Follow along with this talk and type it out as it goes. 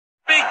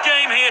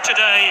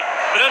today,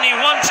 but only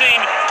one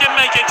team can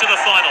make it to the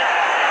final.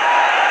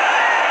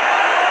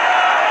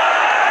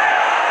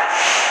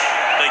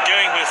 They're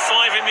going with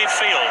 5 in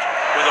midfield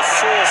with a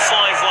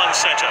 4-5-1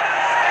 setup.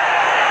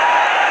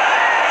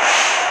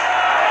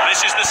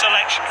 This is the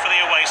selection for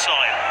the away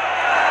side.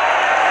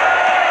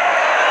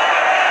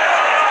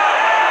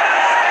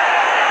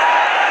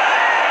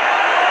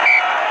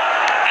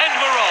 And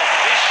we're off.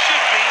 This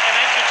should be an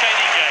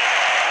entertaining game.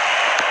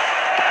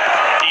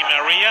 Di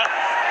Maria.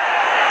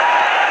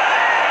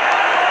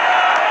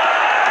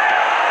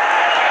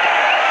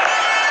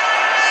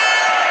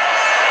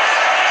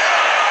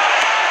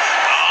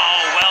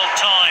 Oh, well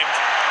timed.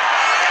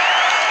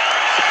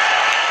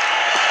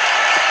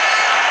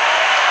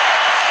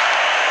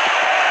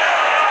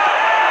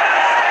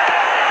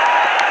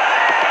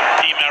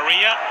 Di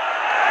Maria.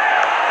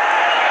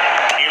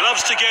 He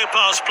loves to go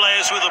past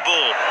players with the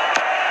ball.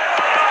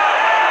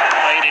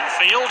 Played in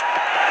field.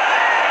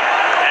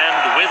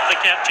 And with the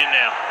captain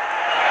now.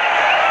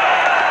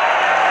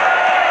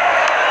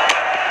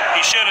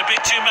 He showed a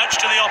bit too much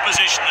to the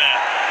opposition there.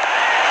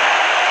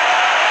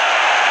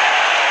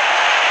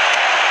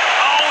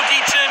 Oh,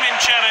 determined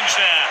challenge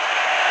there.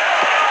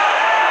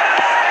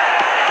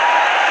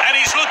 And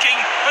he's looking,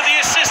 but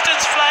the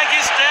assistant's flag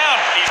is down.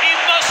 He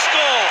must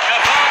score.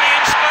 Cavani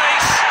in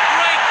space.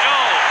 Great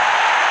goal.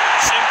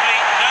 Simply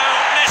no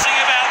messing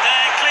about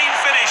there. Clean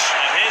finish.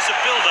 And here's a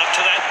build-up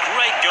to that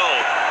great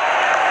goal.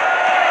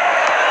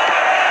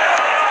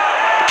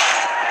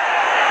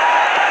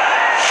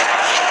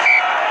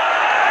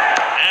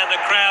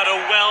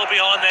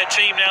 Behind their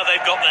team now,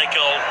 they've got their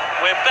goal.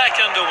 We're back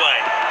underway.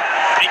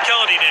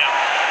 Icardi now.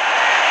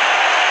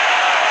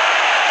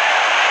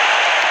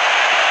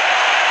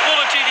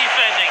 Quality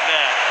defending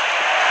there.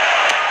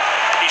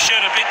 He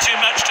showed a bit too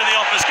much to the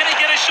opposite. Can he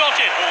get a shot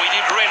in? Oh, he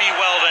did really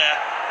well there.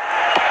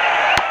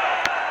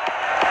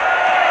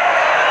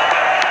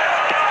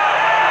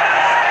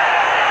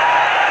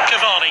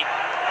 Cavani.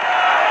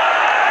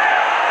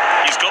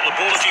 He's got the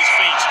ball at his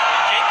feet.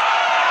 Kick.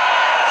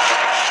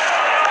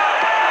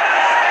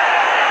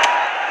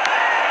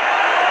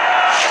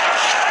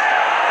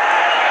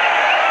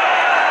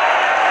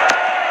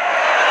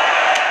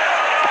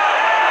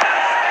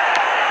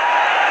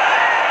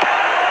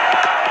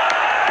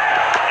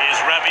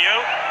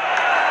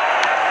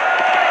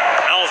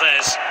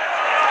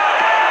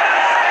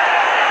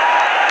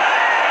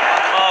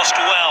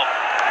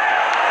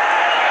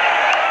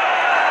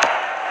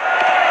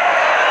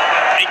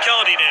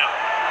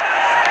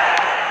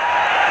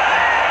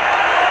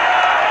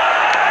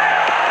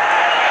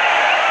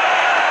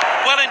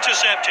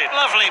 Intercepted.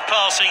 Lovely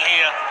passing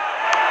here.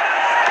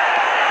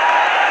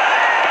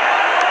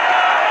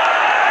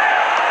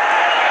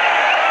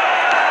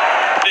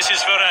 This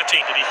is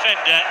Verratti. The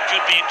defender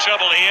could be in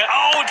trouble here.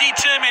 Oh,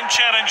 determined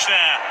challenge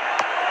there.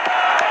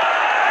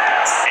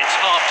 It's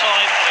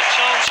half-time and a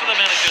chance for the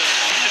managers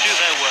to do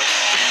their work.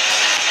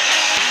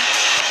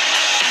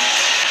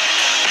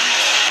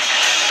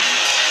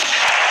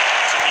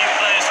 Some new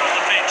players are on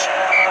the pitch.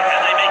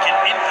 Can they make an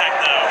impact,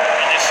 though,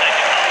 in this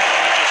second half?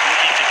 We're just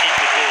looking to keep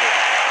the ball.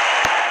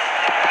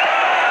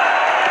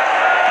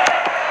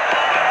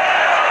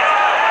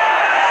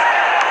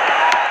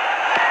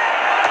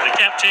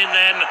 In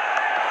then.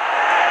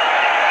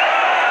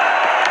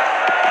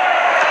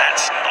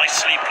 That's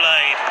nicely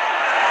played.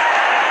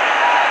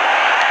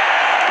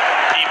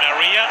 Di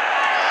Maria.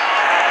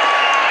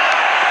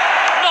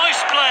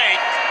 Nice play.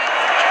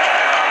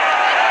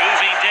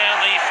 Moving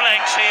down the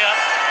flanks here.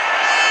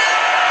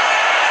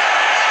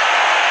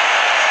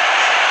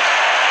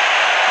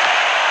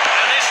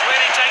 And this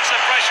really takes the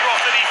pressure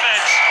off the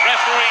defence.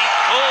 Referee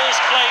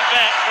calls play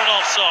back for an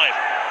offside.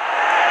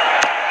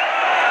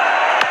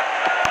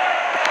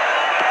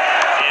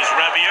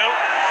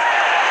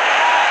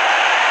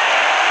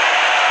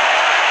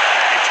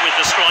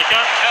 The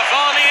striker,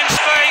 Cavani in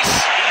space.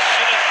 He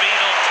should have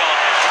been on top.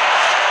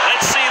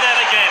 Let's see that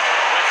again.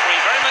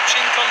 Referee very much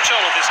in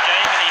control of this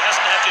game, and he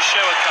hasn't had to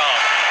show a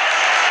card.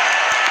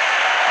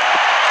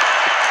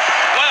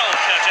 Well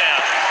cut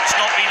out. It's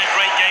not been a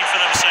great game for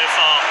them so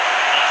far.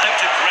 They'll hope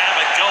to grab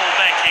a goal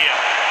back here.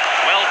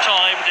 Well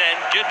timed and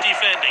good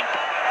defending.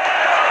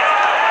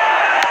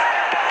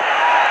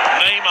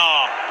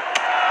 Neymar.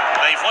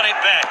 They've won it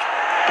back.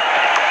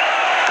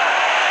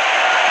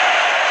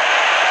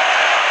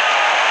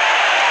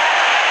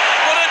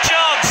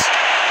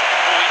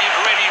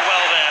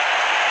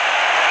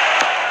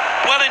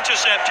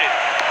 Intercepted.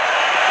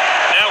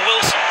 Now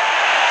Wilson.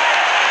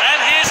 And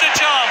here's a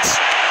chance.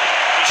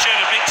 He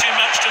showed a bit too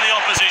much to the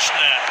opposition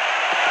there.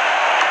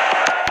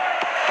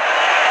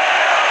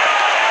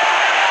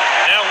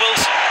 Now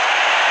Wilson.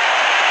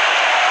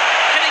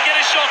 Can he get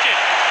a shot in?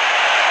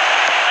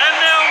 And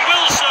now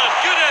Wilson.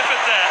 Good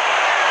effort there.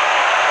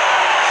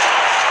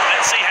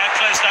 Let's see how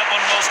close that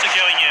one was to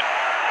going in.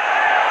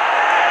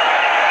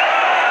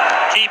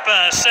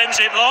 Keeper sends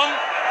it long.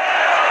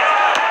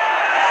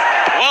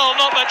 Well,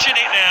 not much in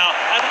it now,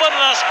 and one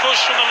last push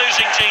from the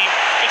losing team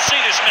could see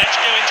this match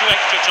go into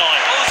extra time.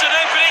 Oh, there's an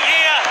opening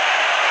here!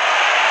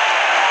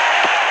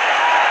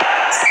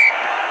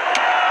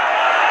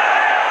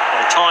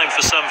 Time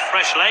for some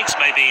fresh legs,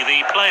 maybe.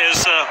 The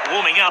players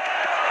warming up.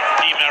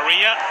 Di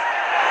Maria.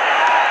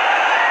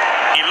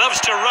 He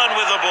loves to run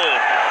with the ball.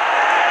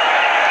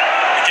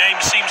 The game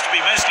seems to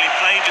be mostly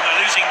played in the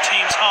losing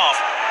team's half.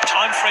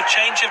 Time for a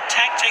change of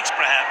tactics,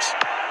 perhaps.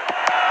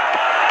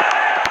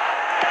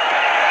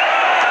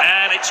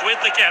 And it's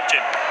with the captain.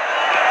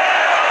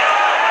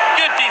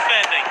 Good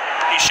defending.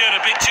 He showed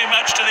a bit too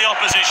much to the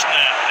opposition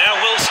there.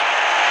 Now Wilson.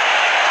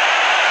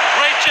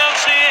 Great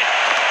chance here.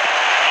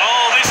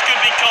 Oh, this could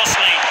be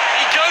costly.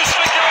 He goes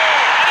for goal,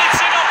 and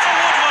it's in off the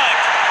woodwork.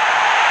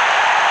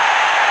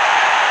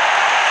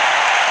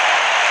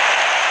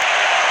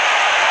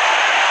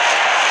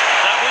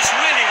 That was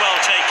really well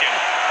taken.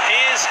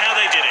 Here's how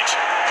they did it.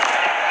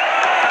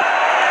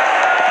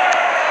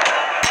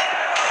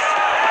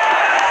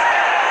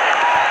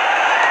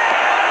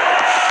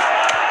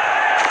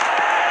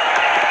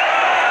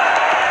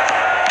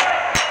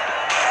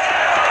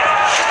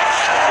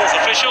 Fourth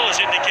official has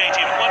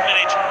indicated 1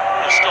 minute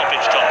of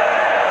stoppage time.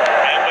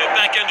 And we're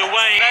back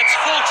underway. That's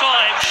full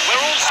time.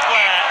 We're all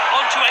square.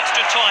 On to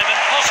extra time and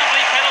possibly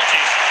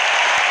penalties.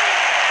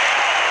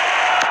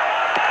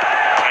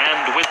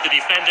 And with the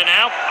defender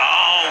now.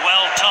 Oh,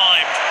 well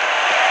timed.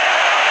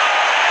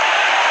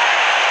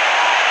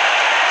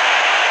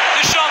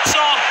 The shot's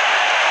on.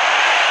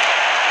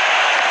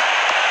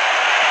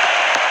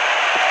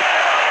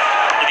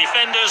 The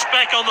defender's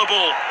back on the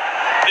ball.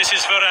 This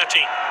is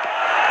Verratti.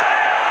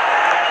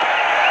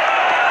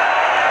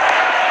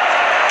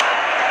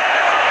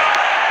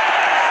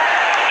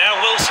 Now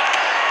Wilson.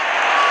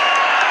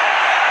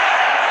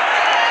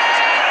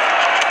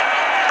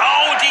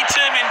 Oh,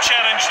 determined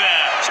challenge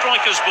there.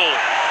 Striker's ball.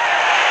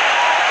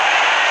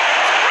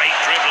 Great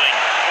dribbling.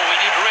 Oh, he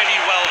did really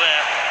well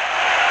there.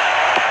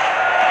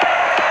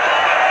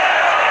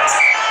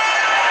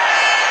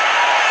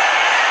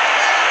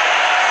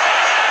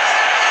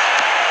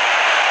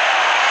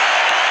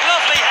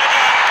 Lovely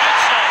header. Good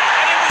save.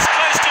 And it was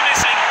close to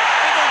missing,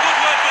 but the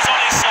woodwork was on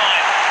his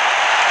side.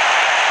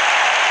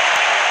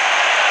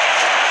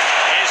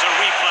 Here's a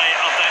replay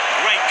of that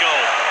great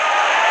goal.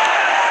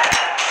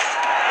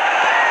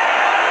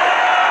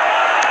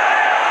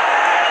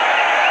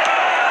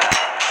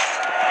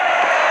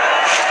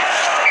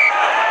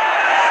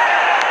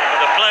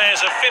 The players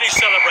have finished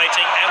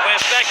celebrating and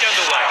we're back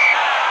underway.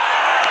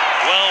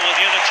 Well, with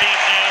the other team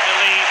now in the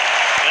lead,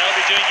 they'll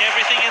be doing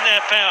everything in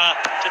their power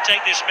to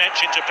take this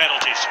match into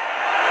penalties.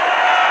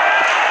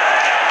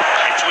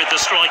 It's with the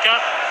striker.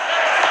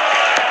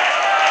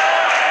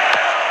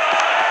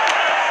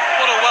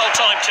 What a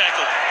well-timed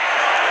tackle.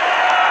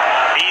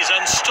 He's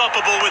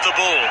unstoppable with the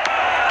ball.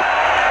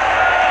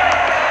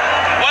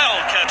 Well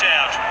cut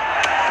out.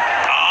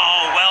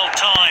 Oh, well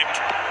timed.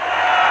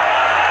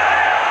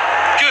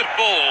 Good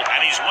ball,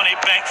 and he's won it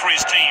back for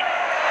his team.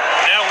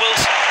 Now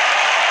Wilson.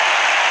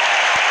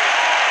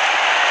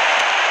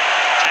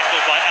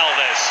 Tackled by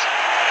Alves.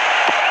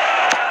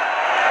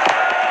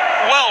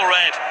 Well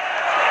read.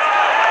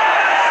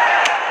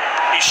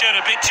 He showed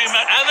a bit too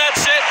much, and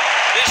that's it.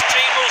 This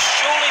team will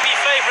surely be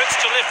favourites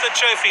to lift the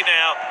trophy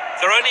now.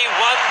 They're only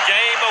one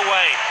game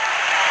away.